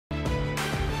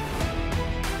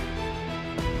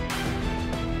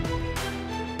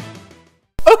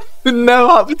No,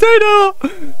 hot potato.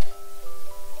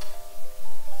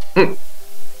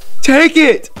 Take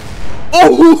it.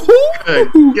 Oh,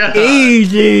 Good God.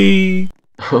 easy.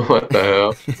 What the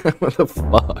hell? What the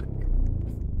fuck?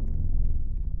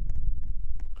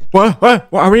 What?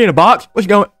 Are we in a box? What's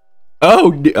going?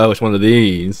 Oh, it's one of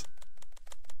these.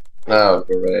 Oh,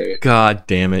 great. God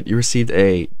damn it! You received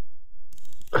 8.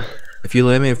 If you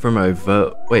eliminate from a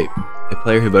vote, wait, a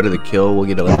player who voted the kill will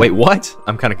get a. Wait, what?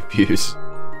 I'm kind of confused.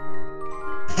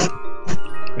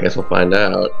 I guess we'll find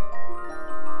out.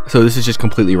 So this is just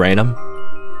completely random.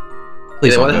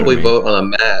 Please Why don't don't vote we me. vote on a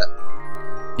map?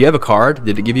 Do you have a card?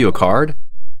 Did it give you a card?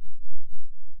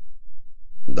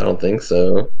 I don't think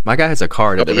so. My guy has a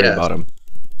card at the very yes. bottom.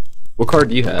 What card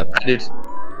do you have? I do.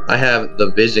 I have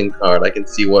the vision card. I can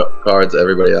see what cards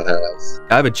everybody has.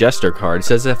 I have a jester card. It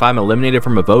says if I'm eliminated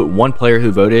from a vote, one player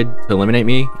who voted to eliminate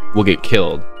me will get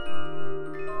killed.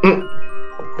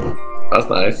 That's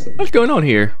nice. What's going on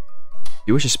here?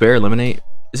 You wish to spare, eliminate?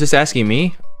 Is this asking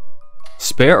me?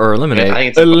 Spare or eliminate? Yeah, I think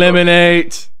it's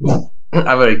eliminate.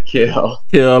 I would kill.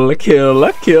 Kill,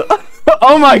 kill, kill.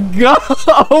 Oh my god.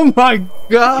 Oh my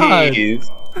god. Jeez.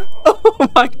 Oh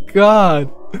my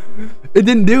god. It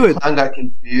didn't do it. I got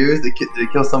confused. Did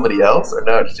it kill somebody else or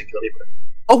no? Just to kill anybody?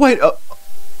 Oh wait.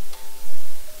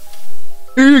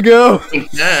 Here you go.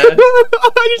 Yeah.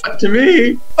 Up to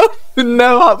me.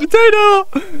 No, hot potato.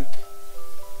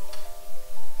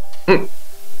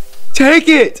 Take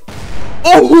it.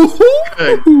 Oh,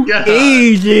 Good God.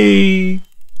 easy.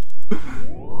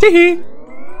 Tee.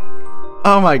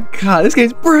 Oh my god, this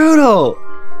game's brutal.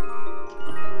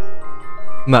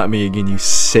 Not me again, you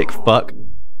sick fuck.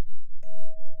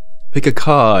 Pick a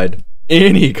card.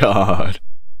 Any card.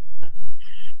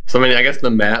 So I mean, I guess the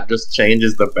map just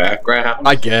changes the background.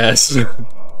 I guess.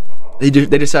 They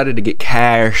decided to get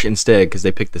cash instead because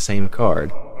they picked the same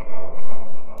card.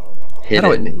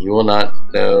 Hidden. You will not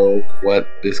know what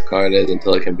this card is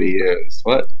until it can be used.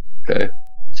 What? Okay.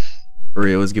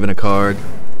 Rio was given a card.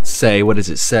 Say, what does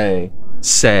it say?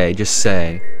 Say, just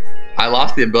say. I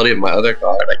lost the ability of my other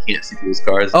card. I can't see these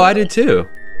cards. Oh, I did too.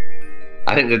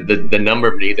 I think the number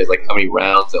beneath is like how many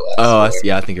rounds it lasts. Oh, for.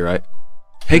 yeah, I think you're right.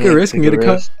 Take a Yeah, risk and take get a a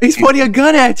card. risk. He's pointing a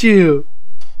gun at you.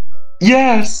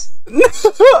 Yes.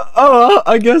 Oh,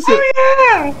 I guess it.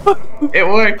 Oh yeah. It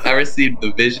worked. I received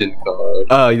the vision card.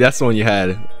 Oh, that's the one you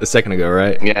had a second ago,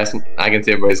 right? Yes, I can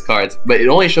see everybody's cards, but it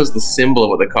only shows the symbol of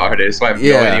what the card is, so I have no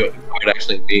Yeah. idea what the card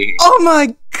actually means. Oh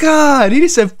my god, he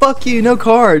just said fuck you, no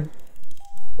card.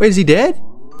 Wait, is he dead?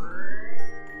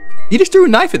 He just threw a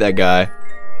knife at that guy.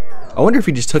 I wonder if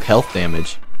he just took health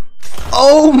damage.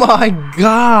 Oh my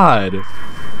god.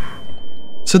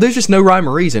 So there's just no rhyme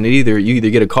or reason. You either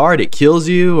get a card, it kills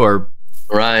you, or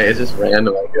Right, it's just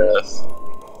random, I guess.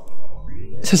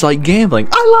 this is like gambling.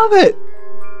 I love it.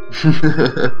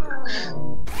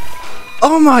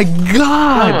 Oh my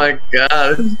god. Oh my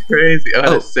god, this is crazy. I had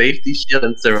Oh. a safety shield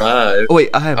and survive. Oh wait,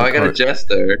 I have Oh, a I got a card.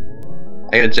 jester.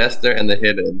 I got a jester and the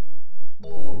hidden.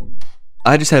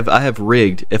 I have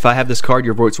rigged. If I have this card,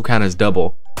 your votes will count as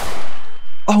double.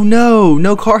 Oh no,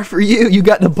 no card for you. You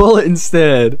got the bullet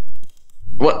instead.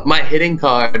 What? My hidden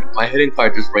card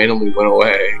just randomly went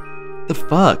away. The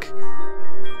fuck?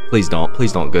 Please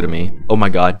don't go to me. Oh my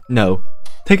god, no.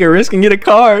 Take a risk and get a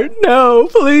card. No,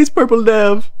 please, Purple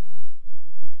Dev.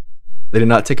 They did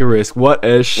not take a risk. What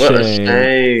a shame. What a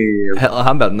shame. Hell,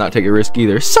 I'm about to not take a risk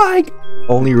either. Psych!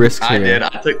 Only risks I here.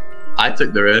 did. I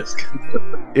took the risk.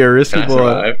 You're a risky Can I boy.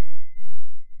 survive?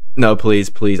 No,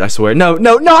 please, I swear. No,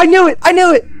 I knew it!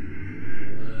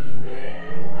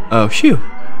 Oh, shoo.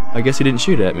 I guess he didn't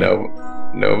shoot at me.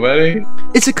 No, nobody.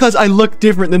 It's because I look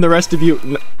different than the rest of you.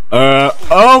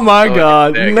 Oh my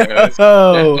god. there No.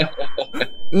 goes.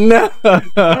 No.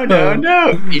 Oh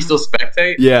no. You still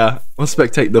spectate? Yeah, I'll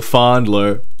spectate the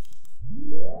fondler.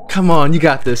 Come on, you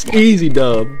got this. Easy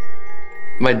dub.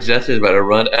 My jester's about to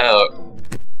run out.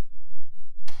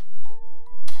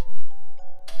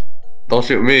 Don't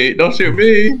shoot me. Don't shoot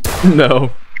me.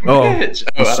 No. Oh, Bitch.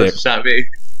 you're Oh, sick. shot me.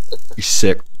 You're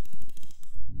sick.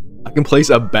 I can place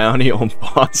a bounty on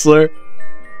Fonsler.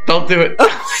 Don't do it.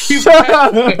 You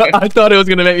I thought it was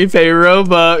gonna make me pay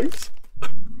Robux.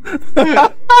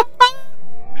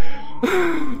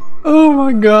 Oh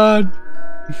my god.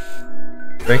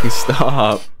 Frankie,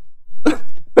 stop.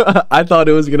 I thought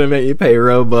it was gonna make you pay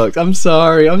Robux. I'm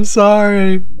sorry.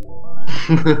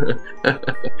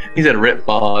 He said rip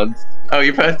bonds. Oh,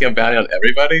 you're posting a bounty on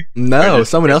everybody? No, Or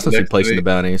just someone else must be next to placing me? the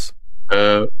bounties.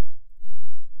 Uh,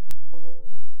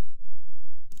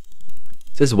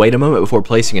 It says wait a moment before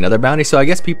placing another bounty. So I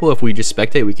guess people, if we just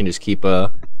spectate, we can just keep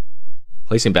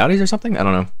placing bounties or something? I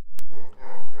don't know.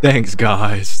 Thanks,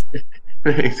 guys.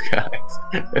 Thanks, guys.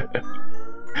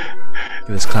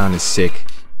 This clown is sick.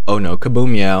 Oh no,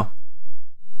 kaboom meow.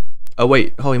 Oh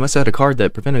wait, oh he must have had a card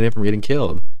that prevented him from getting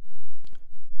killed.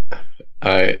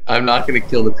 Alright, I'm not gonna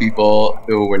kill the people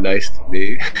who were nice to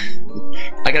me.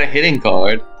 I got a hitting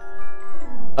card.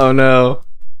 Oh no.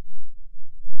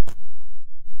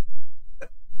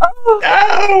 Oh.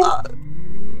 Ow!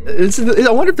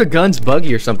 I wonder if the gun's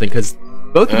buggy or something, because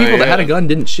both the people that had a gun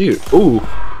didn't shoot. Ooh.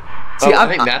 See, I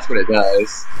think that's what it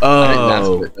does. Oh. I think that's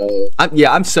what it does.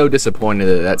 Yeah, I'm so disappointed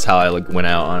that that's how I went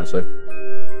out, honestly.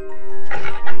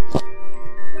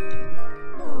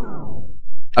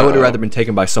 I would have rather been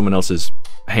taken by someone else's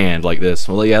hand like this.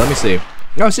 Well, yeah, let me see.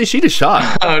 Oh, see, she just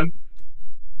shot.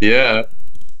 Yeah.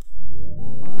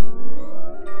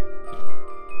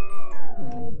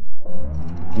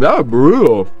 That was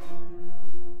brutal.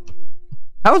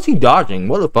 How is he dodging?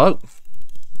 What the fuck?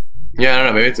 Yeah, I don't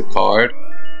know. Maybe it's a card.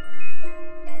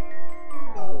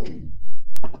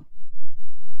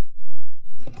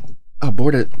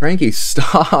 Abort it. Frankie,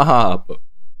 stop.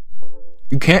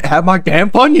 You can't have my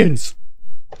damn Funyuns.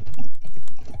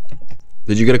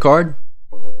 Did you get a card?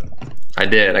 I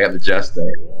did. I got the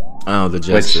Jester. Oh, the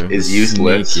Jester. Which is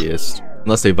useless. Sneakiest.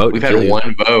 Unless they vote. We've had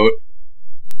one vote.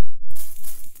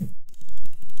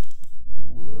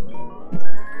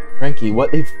 Frankie,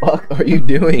 what the fuck are you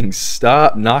doing?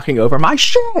 Stop knocking over my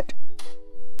shit!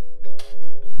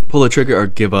 Pull the trigger or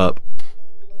give up.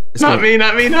 Not me,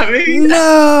 not me, not me!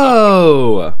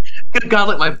 No! Good God,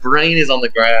 look, my brain is on the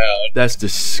ground. That's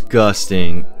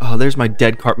disgusting. Oh, there's my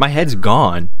dead card. My head's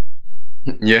gone.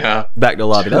 Yeah. Back to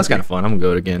lobby. That was kind of fun. I'm gonna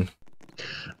go again.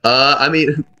 I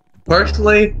mean,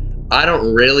 personally, I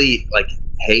don't really,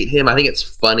 hate him. I think it's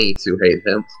funny to hate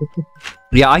him.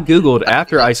 Yeah, I googled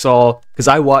after I saw, because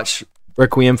I watched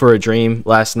Requiem for a Dream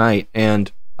last night, and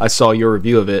I saw your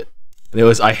review of it, and it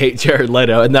was I hate Jared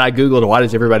Leto, and then I googled why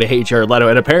does everybody hate Jared Leto,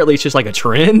 and apparently it's just like a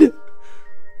trend.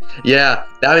 Yeah,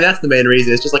 I mean that's the main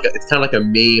reason. It's just it's kind of like a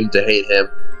meme to hate him.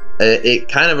 It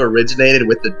kind of originated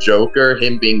with the Joker,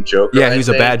 him being Joker. Yeah, he was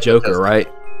a bad Joker, right?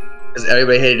 Because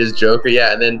everybody hated his Joker.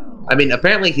 Yeah, and then I mean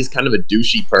apparently he's kind of a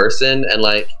douchey person, and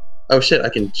oh shit, I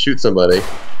can shoot somebody.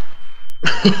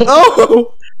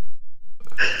 Oh!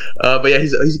 But yeah,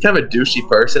 he's kind of a douchey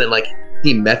person, and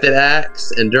he method acts.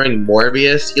 And during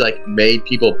Morbius, he made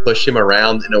people push him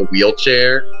around in a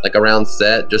wheelchair, around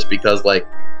set, just because the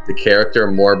character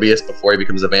Morbius before he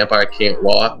becomes a vampire can't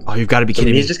walk. Oh, you've got to be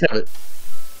kidding me! He's just kind of,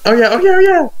 oh yeah,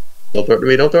 don't throw it to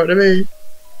me, don't throw it to me.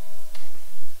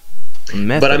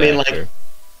 Method but I mean, actor.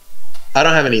 I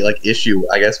don't have any issue,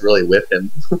 I guess, really with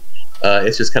him.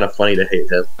 It's just kind of funny to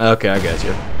hate him. Okay, I got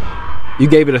you. You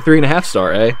gave it a 3.5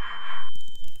 star, eh?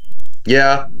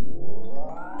 Yeah.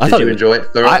 Did you enjoy it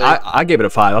thoroughly? I gave it a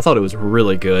 5. I thought it was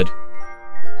really good.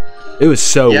 It was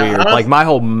so weird. My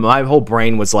whole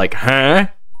brain was like, huh?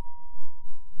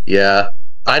 Yeah.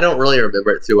 I don't really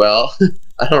remember it too well.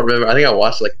 I don't remember. I think I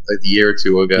watched a year or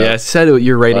two ago. Yeah, it said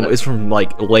your rating is from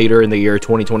later in the year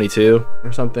 2022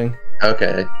 or something.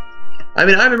 Okay. I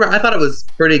mean, I thought it was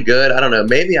pretty good. I don't know.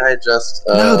 Maybe I just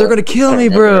no, they're gonna kill me,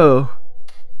 bro.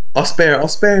 I'll spare.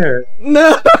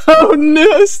 No,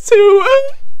 it's too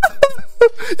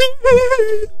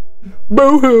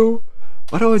boo-hoo.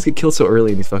 Why do I always get killed so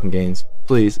early in these fucking games?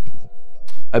 Please.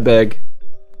 I beg.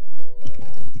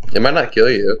 It might not kill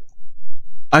you.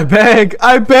 I beg!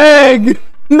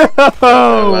 No!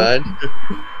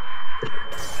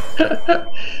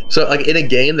 So, in a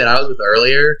game that I was with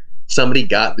earlier, somebody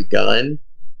got the gun.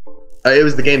 It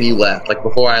was the game you left.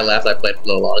 Before I left, I played for a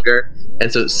little longer.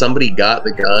 And so somebody got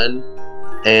the gun,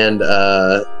 and,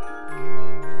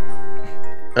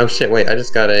 oh shit, wait, I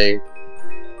just got a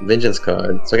vengeance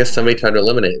card. So I guess somebody tried to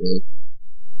eliminate me.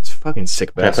 It's fucking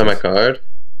sick bastard. Can I find my card?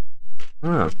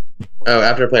 Oh. Oh,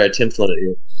 after a player attempts to eliminate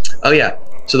you. Oh yeah,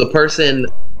 so the person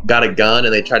got a gun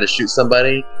and they tried to shoot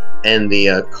somebody, and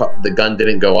the gun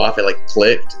didn't go off. It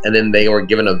clicked, and then they were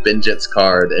given a vengeance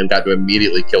card and got to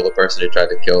immediately kill the person who tried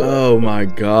to kill them. Oh my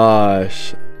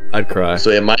gosh, I'd cry.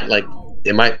 So it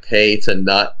might pay to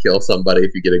not kill somebody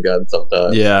if you get a gun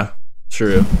sometimes. Yeah,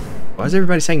 true. Why is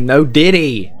everybody saying no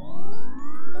Diddy?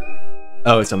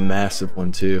 Oh, it's a massive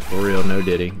one too, for real. No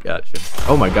Diddy. Gotcha.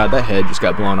 Oh my god, that head just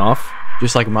got blown off,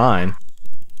 just like mine.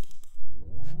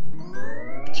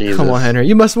 Jesus. Come on, Henry.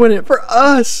 You must win it for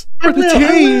us. For the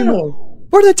team.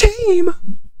 For the team.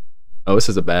 Oh, this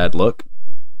is a bad look.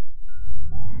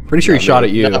 Pretty sure he shot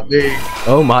at you.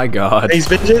 Oh my god. He's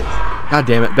vengeance. God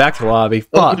damn it. Back to lobby.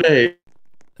 Fuck. Okay.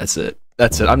 That's it.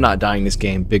 That's it. I'm not dying this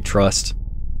game. Big trust.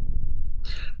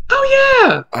 Oh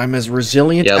yeah. I'm as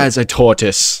resilient as a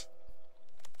tortoise.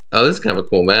 Oh, this is kind of a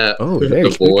cool map. Oh, very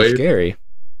The spooky, void. scary.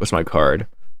 What's my card?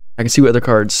 I can see what other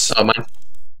cards. Oh,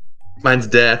 mine's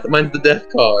death. Mine's the death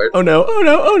card. Oh no! Oh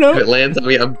no! Oh If no! it lands on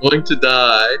me, I'm going to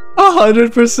die.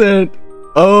 100%.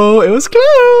 Oh, it was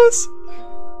close.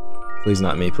 Please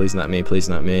not me. Please not me. Please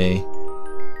not me.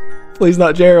 Please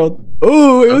not Gerald.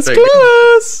 Oh, it was Okay,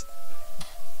 close.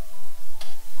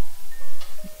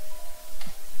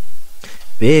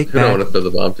 Big Who do I bad. want to throw the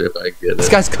bomb to if I get This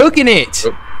it? guy's cooking it.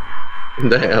 Oh.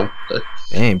 Damn.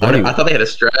 Dang, buddy. I thought they had a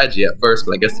strategy at first,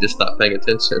 but I guess they just stopped paying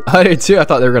attention. I did too. I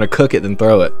thought they were gonna cook it then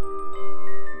throw it.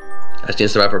 I just need to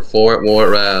survive for 4 more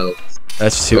rounds.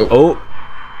 That's too. Oh,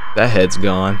 that head's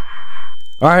gone.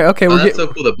 All right. Okay, Oh, we're that's getting.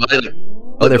 so cool. The body,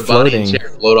 They're the body and floating. chair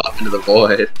float off into the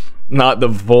void. Not the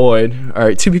void. All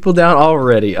right, 2 people down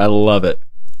already. I love it.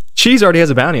 Cheese already has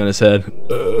a bounty on his head.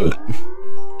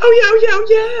 Oh yeah, oh yeah,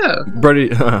 oh yeah. Brody,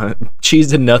 Cheese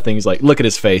did nothing. He's like, look at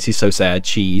his face. He's so sad.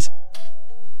 Cheese.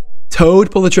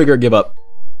 Toad, pull the trigger. Give up.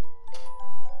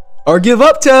 Or give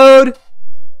up, Toad.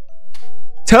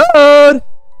 Toad.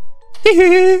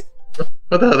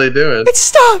 What the hell are they doing? It's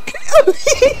stuck.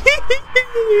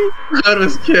 Toad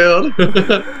was killed.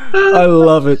 I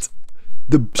love it.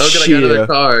 The Oh, good, I got another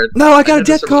card. No, I got a had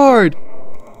to death card.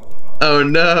 Oh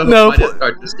no. No, My death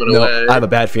card just went No, away. I have a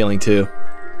bad feeling too.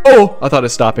 Oh, I thought it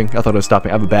was stopping. I thought it was stopping.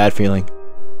 I have a bad feeling.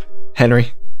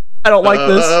 Henry, I don't like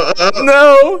this.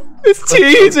 No, it's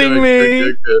teasing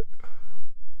me. Good.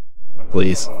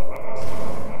 Please.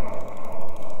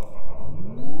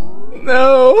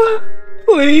 No,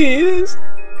 please.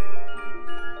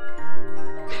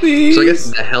 Please. So I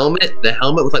guess the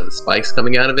helmet with like the spikes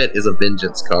coming out of it is a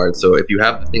vengeance card. So if you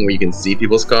have the thing where you can see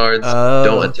people's cards,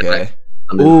 don't attack. Okay.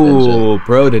 Vengeance. Ooh,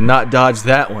 bro did not dodge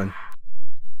that one.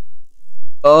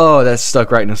 Oh, that's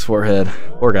stuck right in his forehead.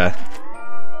 Poor guy.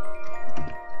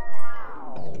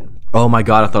 Oh my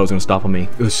god, I thought it was gonna stop on me.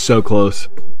 It was so close.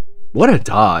 What a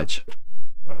dodge.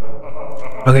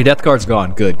 Okay, death card's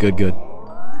gone. Good, good, good.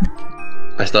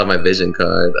 I still have my vision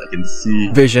card. I can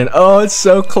see. Vision. Oh, it's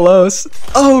so close.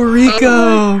 Oh, Rico.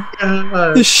 Oh my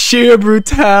God. The sheer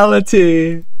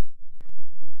brutality.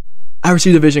 I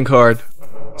received a vision card.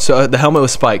 So the helmet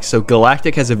with spikes. So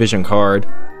Galactic has a vision card.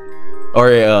 Or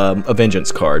a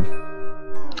vengeance card.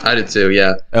 I did too,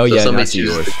 yeah. Oh, So yeah, somebody that's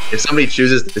yours. if somebody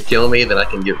chooses to kill me, then I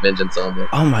can get vengeance on them.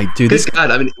 Oh my dude, Good God,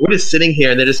 I mean, we're just sitting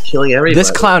here and they're just killing everybody. this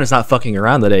clown is not fucking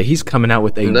around today. He's coming out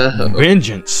with a No.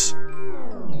 vengeance.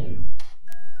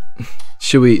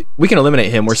 Should we can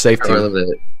eliminate him. We're safe Or too. eliminate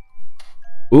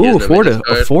it. Ooh, has no vengeance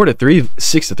card. 4 to 3,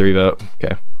 6 to 3 vote.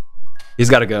 Okay. He's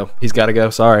gotta go. He's gotta go.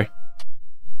 Sorry.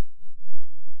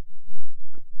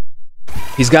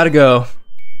 He's gotta go.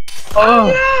 Oh,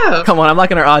 Yeah! come on, I'm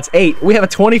liking our odds. 8. We have a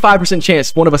 25%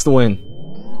 chance, one of us to win.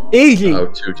 Easy. Oh,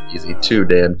 too cheesy. Too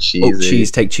damn cheesy. Oh, cheese,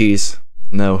 take cheese.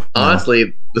 No.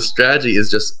 Honestly, the strategy is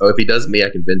just, oh, if he does me, I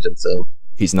can vengeance him.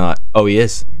 He's not. Oh, he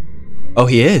is. Oh,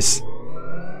 he is.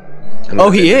 I'm Oh,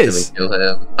 gonna he vengeance is. him and kill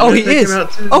him. I'm Oh, gonna he take is. him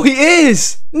out too. Oh, he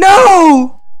is.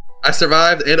 No. I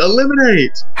survived and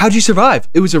eliminate. How'd you survive?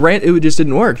 It was a rant. It just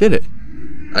didn't work, did it?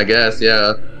 I guess,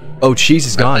 yeah. Oh, cheese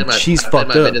is gone. Cheese I played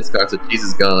fucked my up. vengeance card, so cheese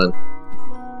is gone.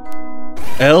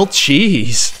 L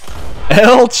cheese.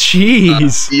 L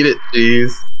cheese. Eat it,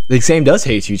 cheese. The game does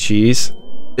hate you, cheese.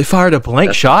 It fired a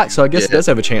blank shot, so I guess it does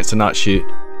have a chance to not shoot.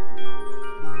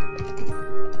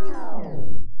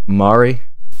 Mari.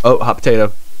 Oh, hot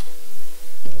potato.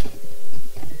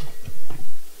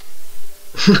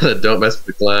 Don't mess with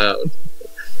the clown.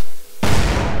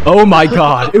 Oh my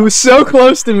god. It was so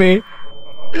close to me.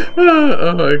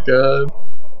 Oh my god.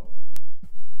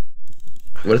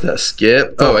 What is that?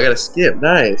 Skip? Oh, I got a skip.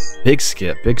 Nice. Big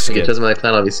skip. Big Can you skip. tell my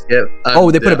clown I'll be skip? Oh,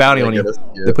 they put a bounty on you.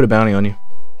 They put a bounty on you.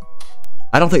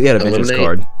 I don't think they had a vengeance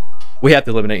Eliminate. card. We have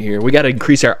to eliminate here. We got to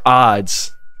increase our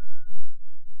odds.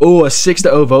 Ooh, a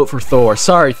 6-0 vote for Thor.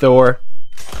 Sorry, Thor.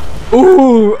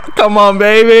 Ooh, come on,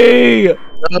 baby.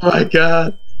 Oh my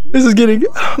god. This is getting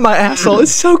my asshole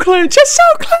is so clenched. It's so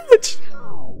clenched.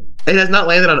 It has not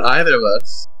landed on either of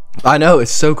us. I know,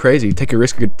 it's so crazy. Take a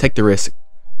risk. Take the risk.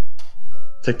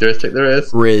 Take the risk, take the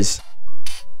risk. Riz.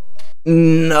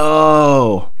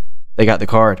 No. They got the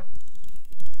card.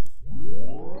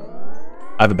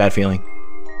 I have a bad feeling.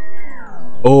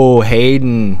 Oh,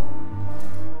 Hayden.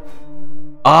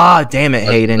 Ah, damn it,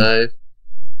 Hayden. Nice.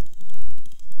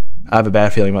 I have a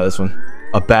bad feeling about this one.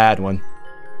 A bad one.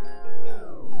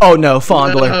 Oh no,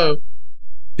 Fondler. No.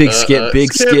 Big skip,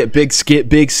 big skip. skip, big skip,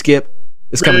 big skip.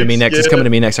 It's coming to me Big next. It's skip. coming to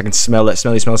me next. I can smell it.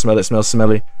 Smell it.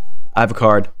 Smell it. I have a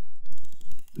card.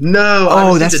 No. Oh, I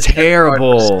received that's a death card for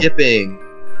terrible. Skipping.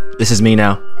 This is me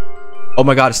now. Oh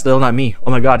my god, it's still not me. Oh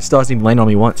my god, it still hasn't even landed on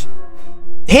me once.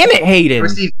 Damn it, Hayden.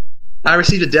 I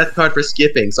received a death card for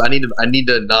skipping, so I need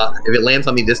to not. If it lands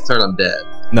on me this turn, I'm dead.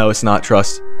 No, it's not.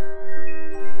 Trust.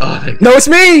 Oh, thank No, it's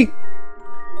me.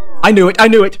 I knew it. I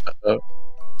knew it. Uh-oh.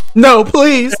 No,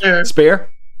 please. Spare.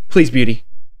 Please, beauty.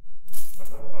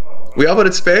 We all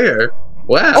voted spare.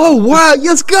 Wow. Oh, wow.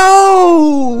 Let's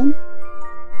go.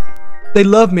 They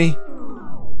love me.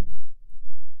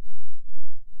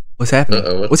 What's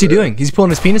happening? What's he doing? He's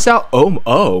pulling his penis out?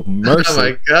 Oh, mercy. Oh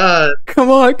my god. Come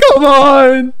on, come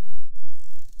on.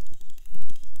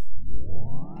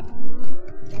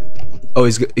 Oh,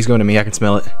 he's going to me. I can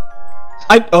smell it.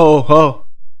 Oh.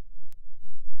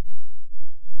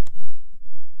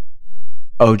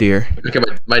 Oh dear. Okay,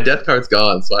 my death card's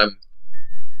gone, so I'm.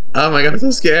 Oh my god, I'm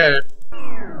so scared.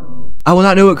 I will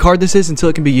not know what card this is until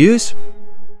it can be used.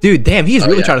 Dude, damn, he's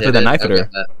really trying to throw that knife at her.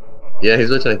 Yeah, he's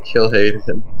really trying to kill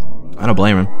Hayden. I don't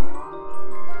blame him.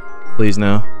 Please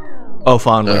no. Oh,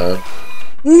 fondly. Uh-oh.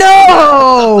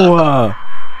 No!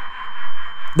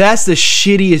 That's the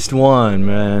shittiest one,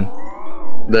 man.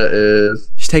 That is.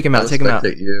 Just take him out. Take him out.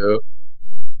 You.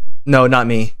 No, not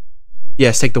me.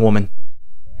 Yes, take the woman.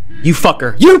 You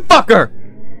fucker. You fucker!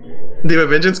 Do you have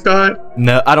a vengeance card?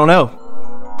 No, I don't know.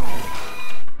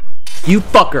 You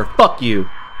fucker. Fuck you.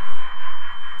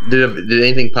 Did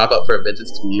anything pop up for a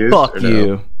vengeance to be used? Fuck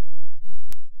you.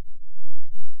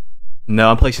 No,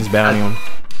 I'm placing his bounty on.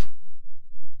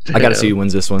 I gotta see who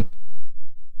wins this one.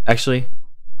 Actually,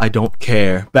 I don't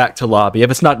care. Back to lobby.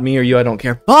 If it's not me or you, I don't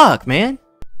care. Fuck, man.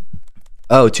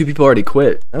 Oh, 2 people already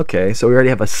quit. Okay, so we already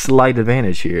have a slight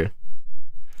advantage here.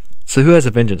 So who has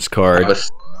a vengeance card?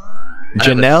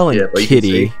 Janelle and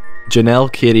Kitty.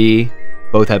 Janelle, Kitty,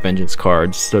 both have vengeance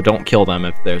cards. So don't kill them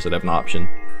if there's an option.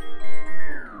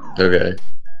 Okay.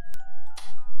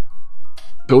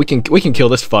 But we can kill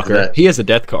this fucker. He has a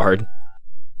death card.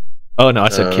 Oh no, I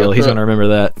said kill. He's gonna remember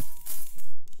that.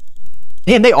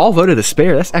 Damn, they all voted to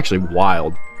spare. That's actually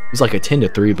wild. It was like a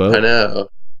 10-3 vote. I know.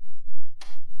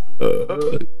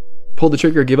 Pull the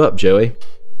trigger, give up, Joey.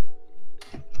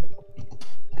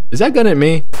 Is that gun at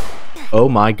me? Oh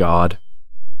my god.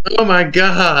 Oh my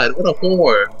god, what a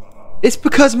whore. It's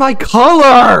because my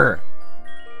color!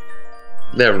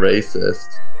 They're racist.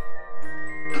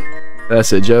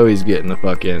 That's it, Joey's getting the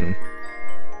fucking...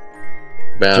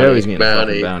 Bounty, Joey's getting a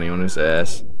fucking bounty on his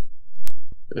ass.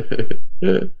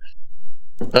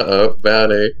 Uh-oh,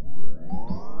 bounty.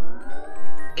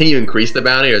 Can you increase the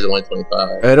bounty or is it only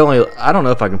 25? I don't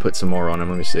know if I can put some more on him.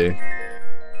 Let me see.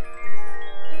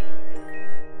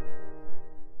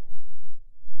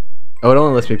 Oh, it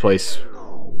only lets me place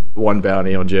 1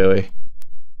 bounty on Joey.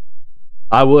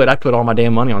 I'd put all my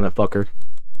damn money on that fucker.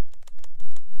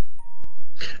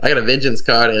 I got a vengeance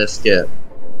card and a skip.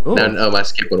 Ooh. No, my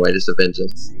skip went away, just a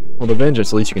vengeance. Well, the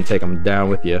vengeance, at least you can take them down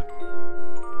with you.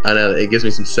 I know, it gives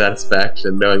me some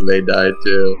satisfaction knowing they died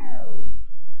too.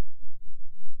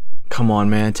 Come on,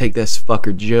 man. Take this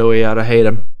fucker Joey out. I hate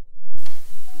him.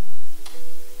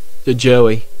 To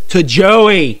Joey. To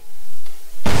Joey!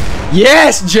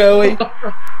 Yes, Joey!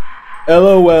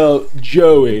 LOL,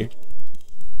 Joey.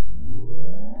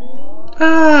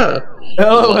 Ah!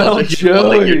 LOL,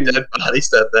 Joey. Like your dead body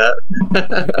said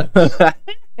that.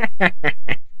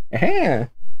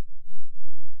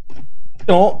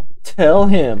 Don't tell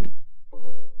him.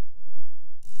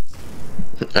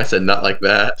 I said not like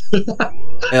that.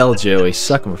 L Joey,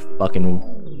 suck him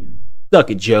fucking. Suck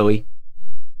it, Joey.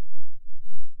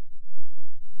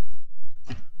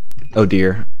 Oh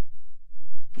dear.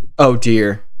 Oh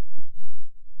dear.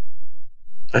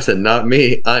 I said not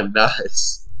me. I'm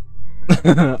nice.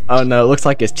 Oh no, it looks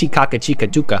like it's Chikaka Chika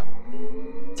Juka.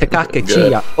 Chikaka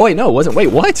Chia. Oh wait, no, it wasn't. Wait,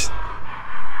 what?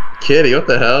 Kitty, what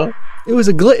the hell? It was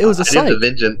a glitch. It was a sight.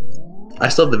 I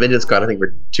still have the vengeance card. I think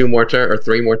for 2 more turns or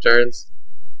 3 more turns.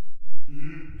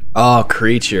 Oh,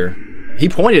 creature. He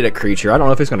pointed at creature. I don't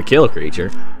know if he's gonna kill a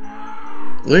creature.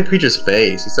 Look at creature's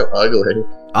face. He's so ugly.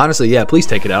 Honestly, yeah. Please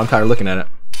take it out. I'm tired of looking at it.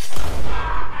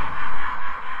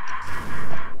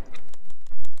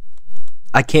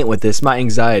 I can't with this. My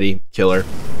anxiety killer.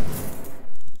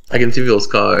 I can see those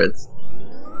cards.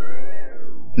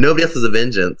 Nobody else has a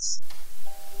vengeance.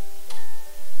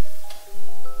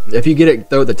 If you get it,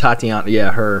 throw the Tatiana.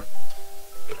 Yeah, her.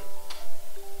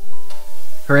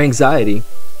 Her anxiety.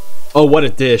 Oh, what a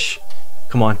dish.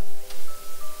 Come on.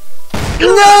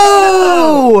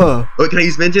 No! Oh, can I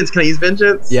use vengeance? Can I use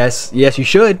vengeance? Yes, yes, you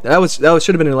should. That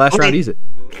should have been in the last round. Use it.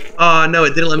 Oh no,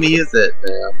 it didn't let me use it.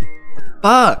 Yeah.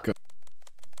 Fuck.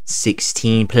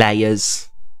 16 players.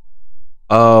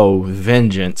 Oh,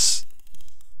 vengeance.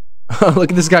 Look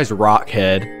at this guy's rock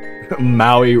head.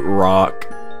 Maui rock.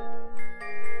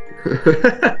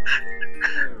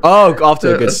 Oh, off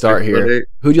to a good start here. Funny.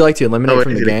 Who'd you like to eliminate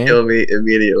from he's the gonna game? kill me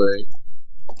immediately.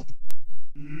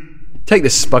 Take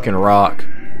this fucking rock.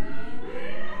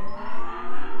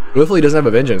 Hopefully he doesn't have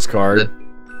a vengeance card.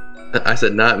 I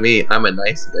said, not me. I'm a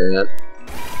nice man.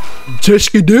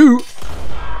 Tishkadoo.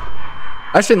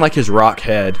 I just didn't like his rock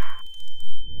head.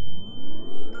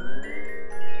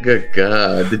 Good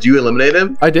God. Did you eliminate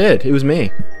him? I did. It was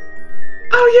me.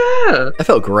 Oh, yeah. I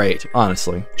felt great,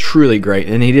 honestly. Truly great.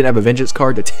 And he didn't have a vengeance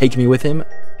card to take me with him.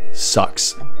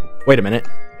 Sucks. Wait a minute.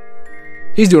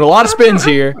 He's doing a lot of spins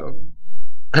here.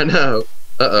 I know.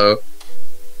 Uh-oh.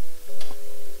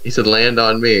 He said land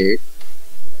on me.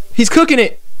 He's cooking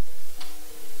it.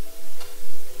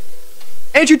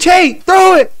 Andrew Tate,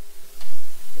 throw it.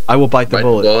 I will bite the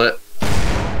bullet.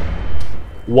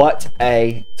 What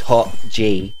a top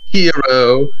G.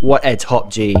 Hero. What a top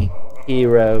G.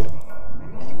 Hero.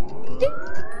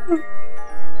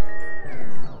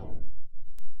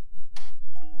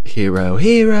 Hero,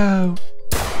 hero.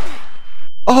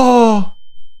 Oh.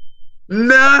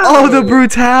 No. Oh, the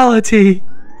brutality.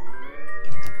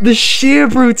 The sheer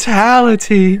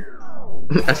brutality.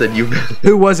 I said you.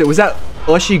 Who was it? Was that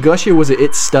Ushy Gushy or was it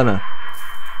It's Stunner?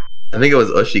 I think it was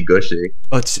Ushy Gushy.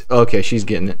 Oh, it's, okay, she's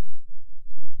getting it.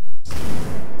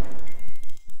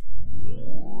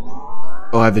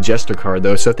 Oh, I have the Jester card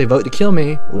though, so if they vote to kill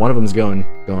me, one of them's going.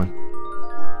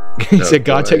 He said,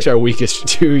 God takes our weakest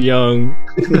too young.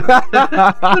 What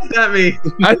does that mean?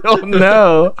 I don't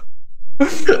know.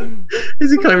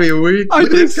 Is he calling me weak? I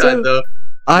Look at this think guy so. though.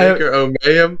 Baker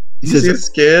Omayam. He You says- see his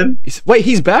skin? Wait,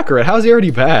 he's back already. How's he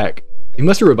already back? He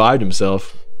must have revived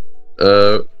himself.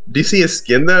 Do you see his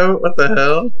skin though? What the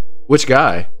hell? Which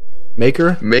guy?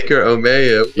 Maker? Maker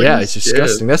Omayam. Look Yeah, at it's his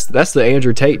disgusting. skin. That's the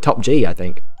Andrew Tate top G, I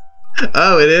think.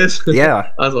 Oh, it is?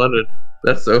 Yeah. I was wondering.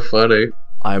 That's so funny.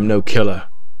 I am no killer.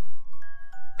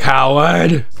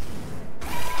 Coward!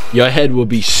 Your head will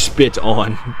be spit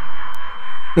on.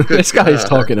 This guy is God.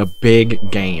 talking a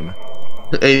big game.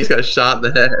 And he just got shot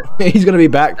in the head. He's gonna be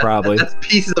back probably. That's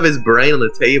pieces of his brain on the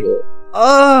table.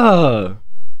 Oh!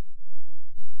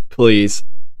 Please.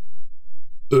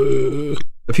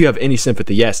 If you have any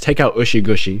sympathy, yes, take out Ushy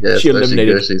Gushy. Yes, She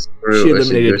eliminated Screw she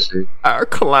eliminated- Ushy. our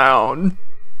clown.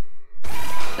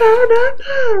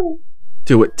 No.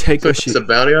 Do it. Take So Ushy. it's a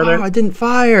bounty on Oh, her? I didn't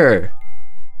fire.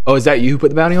 Oh, is that you who put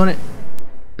the bounty on it?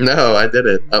 No, I did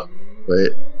it. Oh, wait.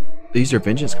 These are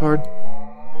vengeance card.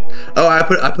 Oh, I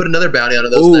put another bounty on it.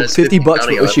 Those Ooh, there's 50 bucks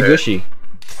for bounty on Ushy there. Gushy.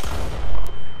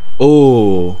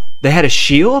 Oh, they had a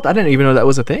shield? I didn't even know that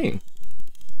was a thing.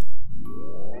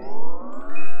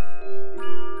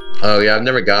 Oh yeah, I've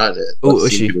never gotten it. Oh,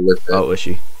 I've seen Ushy. people with it. Oh,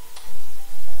 Ushy.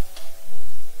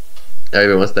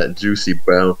 Everyone wants that juicy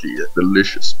bounty, that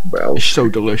delicious bounty. It's so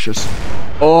delicious.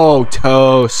 Oh,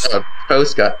 toast. Oh,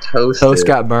 Toast got toasted. Toast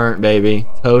got burnt, baby.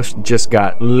 Toast just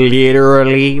got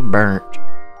literally burnt.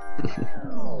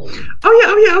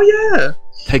 Oh yeah.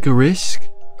 Take a risk.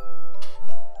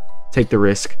 Take the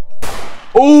risk.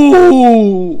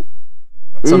 Ooh!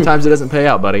 Sometimes it doesn't pay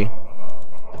out, buddy.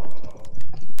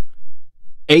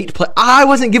 8 play. I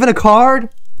wasn't given a card.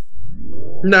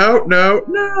 No.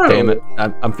 Damn it!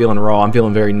 I'm feeling raw. I'm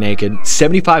feeling very naked.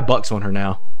 75 bucks on her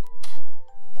now.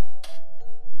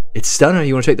 It's Stunner.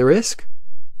 You want to take the risk?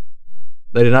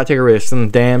 They did not take a risk.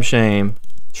 Damn shame.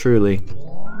 Truly.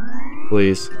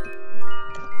 Please.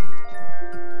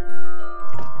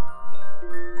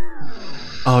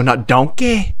 Oh, not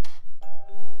donkey.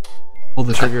 Pull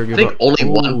the trigger. I Give think up. only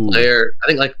one Ooh. player. I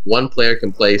think like one player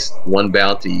can place one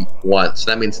bounty once.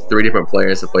 That means 3 different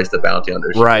players have placed the bounty on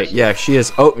their Right, yeah, she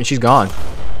is. Oh, and she's gone.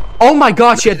 Oh my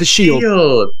god, she had the shield.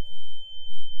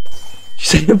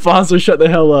 She said, Alfonso, shut the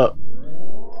hell up.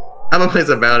 I'm gonna place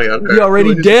a bounty on her. You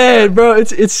already dead, bro.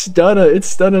 It's Stunner. It's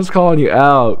Stunner's calling you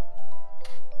out.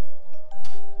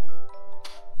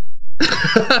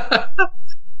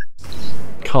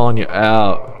 Calling you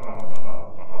out.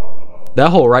 That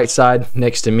whole right side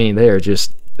next to me, they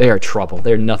are trouble.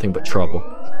 They're nothing but trouble.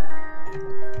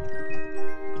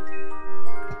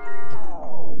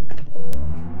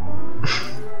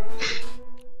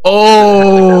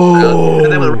 Oh,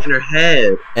 And that one right in her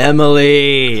head.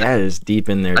 Emily, that is deep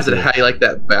in there. I said, too. how you like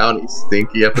that bounty,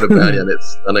 Stinky? I put a bounty on it,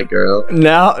 on a girl.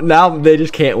 Now they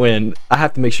just can't win. I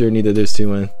have to make sure neither of those two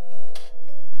win.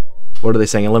 What are they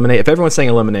saying? Eliminate? If everyone's saying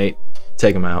eliminate,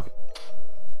 take them out.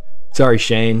 Sorry,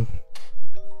 Shane.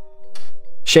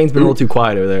 Shane's been a little too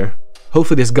quiet over there.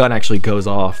 Hopefully this gun actually goes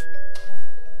off.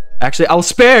 Actually, I'll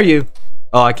spare you.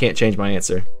 Oh, I can't change my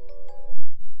answer.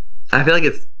 I feel like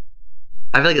it's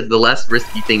the less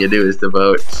risky thing to do is to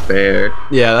vote spare.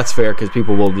 Yeah, that's fair because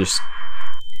people will just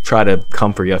try to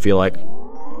comfort you. I feel like.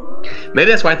 Maybe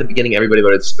that's why at the beginning everybody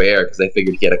voted spare because they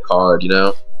figured he had a card, you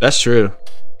know? That's true.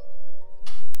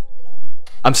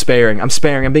 I'm sparing. I'm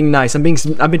sparing. I'm being nice. I've been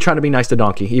trying to be nice to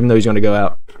Donkey, even though he's going to go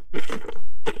out.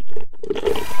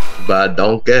 But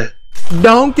Donkey.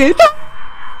 Donkey.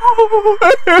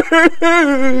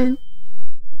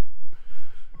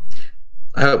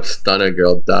 I hope Stunner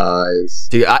Girl dies.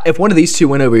 Dude, if one of these two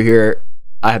went over here,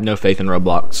 I have no faith in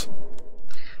Roblox.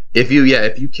 If you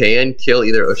can kill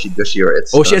either Ushi Gushi or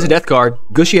It's. Oh, she has a death card.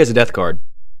 Gushi has a death card.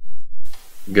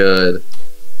 Good.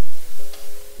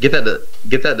 Get that to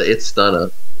It's Stunner.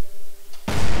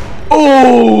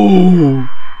 Oh!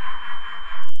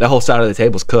 That whole side of the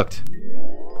table's cooked.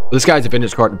 This guy has a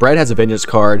vengeance card. Brad has a vengeance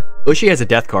card. Ushi has a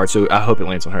death card, so I hope it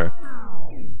lands on her.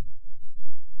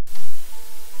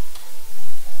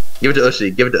 Give it to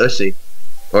Ushi. Give it to Ushi.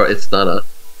 Or It's Stunner.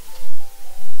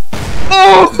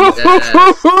 Oh! Yes.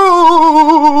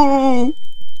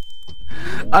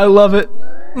 I love it.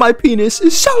 My penis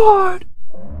is so hard.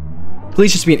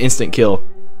 Please just be an instant kill.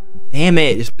 Damn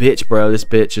it. This bitch, bro. This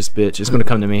bitch. It's gonna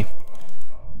come to me.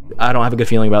 I don't have a good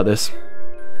feeling about this.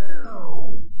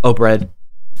 Oh, Bread.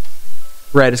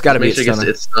 Bread, it's gotta be It's Stunner.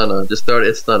 It's Stunner. Just throw it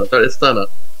It's Stunner. Throw it It's Stunner.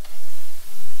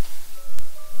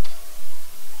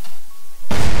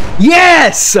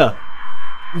 Yes!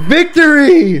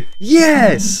 Victory!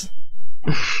 Yes!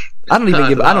 I don't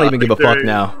even give a fuck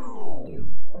now.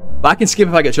 But I can skip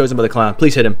if I get chosen by the clown.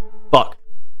 Please hit him. Fuck.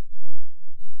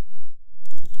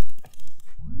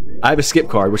 I have a skip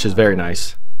card, which is very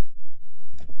nice.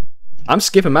 I'm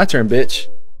skipping my turn, bitch.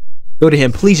 Go to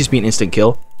him. Please just be an instant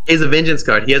kill. He has a vengeance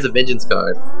card. He has a vengeance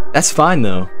card. That's fine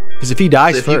though, because if he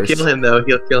dies If first, you kill him though,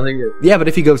 he'll kill him. yeah, but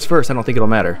if he goes first, I don't think it'll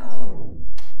matter.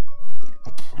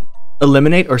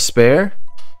 Eliminate or spare?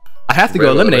 I have to go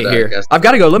eliminate here. I've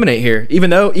got to go eliminate here, even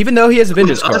though he has a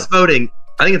vengeance card. Us voting.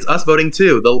 I think it's us voting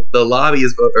too. The lobby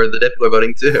is or the dead people are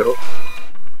voting too.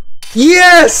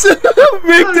 Yes!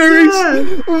 Victory!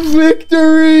 Oh,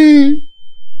 Victory!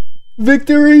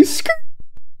 Victory!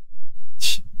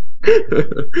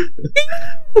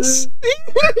 Yes!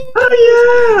 Oh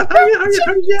yeah! Oh yeah!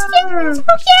 Oh yeah!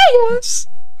 Yes!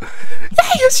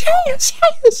 Yes! Yes!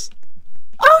 Yes!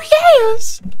 Oh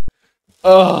yes!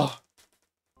 Oh.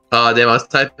 Oh damn! I was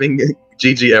typing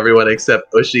GG everyone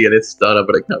except Ushi and It's Stunner,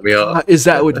 but it cut me off. Is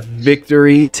that what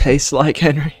victory tastes like,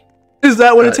 Henry? Is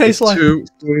that what it tastes like? Too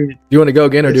sweet. Do you want to go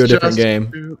again or do a different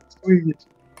game?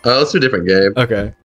 Let's do a different game. Okay.